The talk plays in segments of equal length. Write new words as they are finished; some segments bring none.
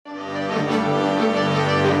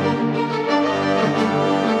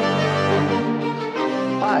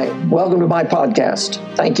Welcome to my podcast.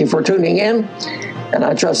 Thank you for tuning in, and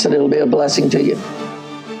I trust that it'll be a blessing to you.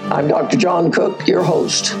 I'm Dr. John Cook, your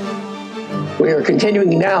host. We are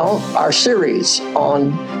continuing now our series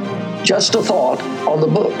on Just a Thought on the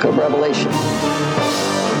book of Revelation.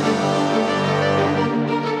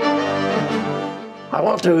 I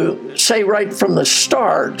want to say right from the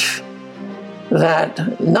start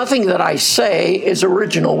that nothing that I say is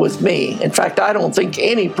original with me. In fact, I don't think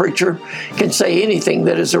any preacher can say anything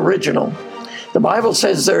that is original. The Bible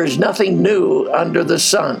says there is nothing new under the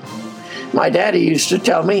sun. My daddy used to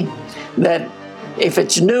tell me that if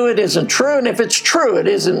it's new, it isn't true, and if it's true, it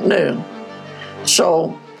isn't new.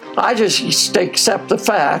 So I just accept the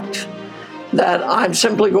fact that I'm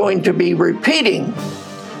simply going to be repeating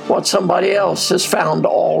what somebody else has found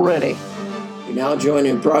already. We now join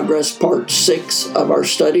in progress part 6 of our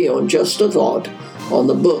study on Just a Thought on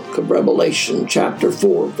the book of Revelation, chapter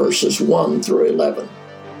 4, verses 1 through 11.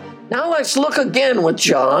 Now let's look again with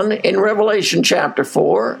John in Revelation chapter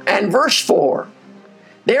 4 and verse 4.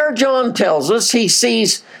 There John tells us he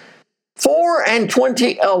sees 24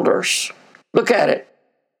 elders. Look at it.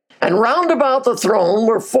 And round about the throne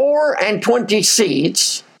were 24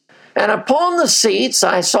 seats, and upon the seats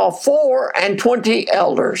I saw 24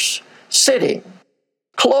 elders sitting,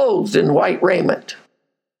 clothed in white raiment,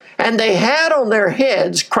 and they had on their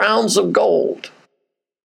heads crowns of gold.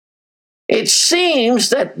 It seems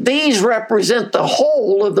that these represent the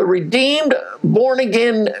whole of the redeemed,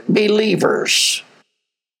 born-again believers,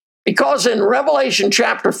 because in Revelation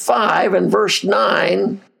chapter 5 and verse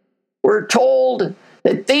 9, we're told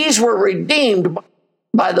that these were redeemed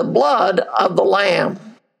by the blood of the Lamb.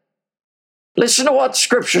 Listen to what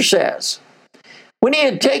Scripture says. When he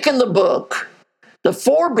had taken the book, the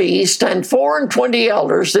 4 beasts and 24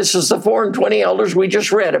 elders, this is the 24 elders we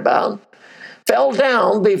just read about, fell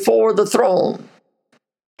down before the throne,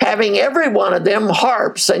 having every one of them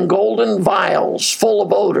harps and golden vials full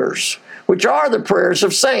of odors, which are the prayers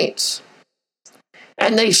of saints.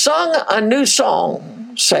 And they sung a new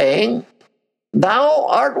song, saying, Thou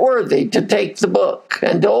art worthy to take the book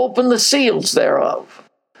and to open the seals thereof.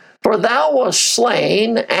 For thou wast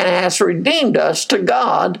slain and hast redeemed us to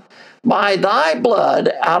God by thy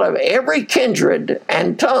blood out of every kindred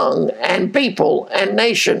and tongue and people and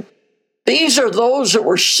nation. These are those that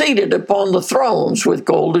were seated upon the thrones with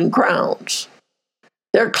golden crowns.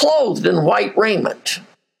 They're clothed in white raiment.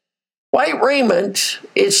 White raiment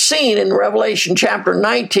is seen in Revelation chapter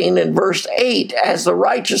 19 and verse 8 as the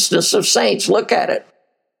righteousness of saints. Look at it.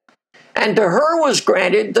 And to her was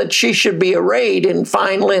granted that she should be arrayed in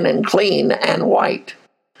fine linen, clean and white.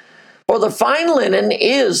 For the fine linen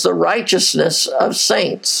is the righteousness of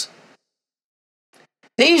saints.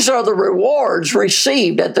 These are the rewards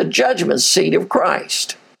received at the judgment seat of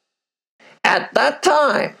Christ. At that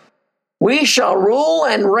time, we shall rule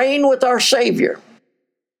and reign with our Savior.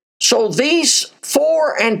 So these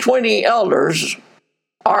 24 elders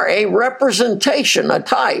are a representation, a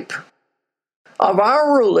type, of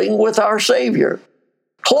our ruling with our Savior,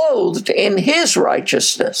 clothed in His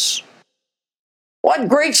righteousness. What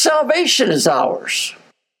great salvation is ours!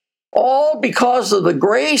 All because of the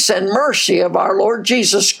grace and mercy of our Lord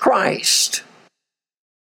Jesus Christ,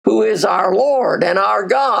 who is our Lord and our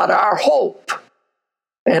God, our hope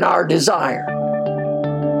and our desire.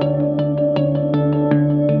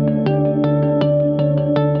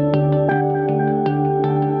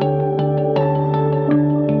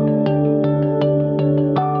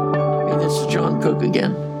 Cook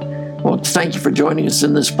again. Well, thank you for joining us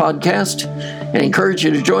in this podcast, and encourage you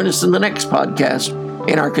to join us in the next podcast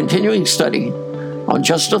in our continuing study on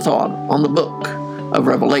Just a Thought on the book of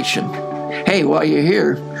Revelation. Hey, while you're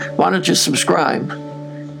here, why don't you subscribe?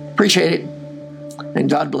 Appreciate it, and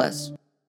God bless.